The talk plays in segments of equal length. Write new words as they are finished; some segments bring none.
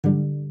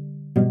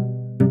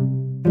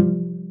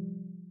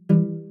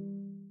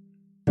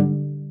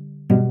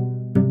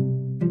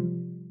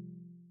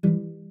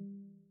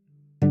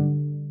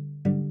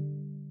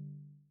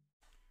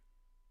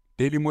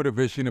Daily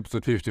Motivation,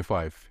 episode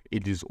 55.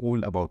 It is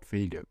all about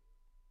failure.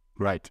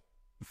 Right.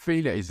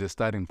 Failure is the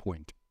starting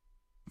point.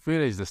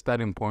 Failure is the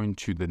starting point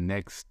to the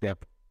next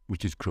step,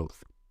 which is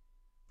growth.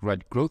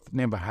 Right. Growth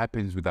never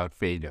happens without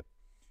failure.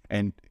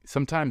 And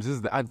sometimes this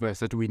is the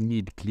advice that we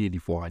need clearly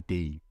for our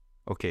day.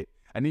 Okay.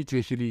 I need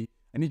you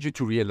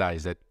to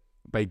realize that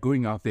by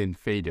going out there in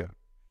failure,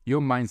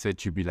 your mindset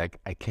should be like,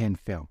 I can't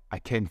fail. I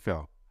can't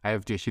fail. I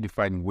have to actually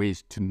find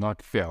ways to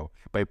not fail.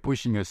 By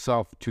pushing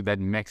yourself to that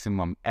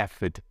maximum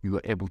effort, you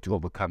are able to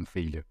overcome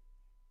failure.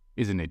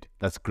 Isn't it?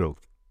 That's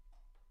growth.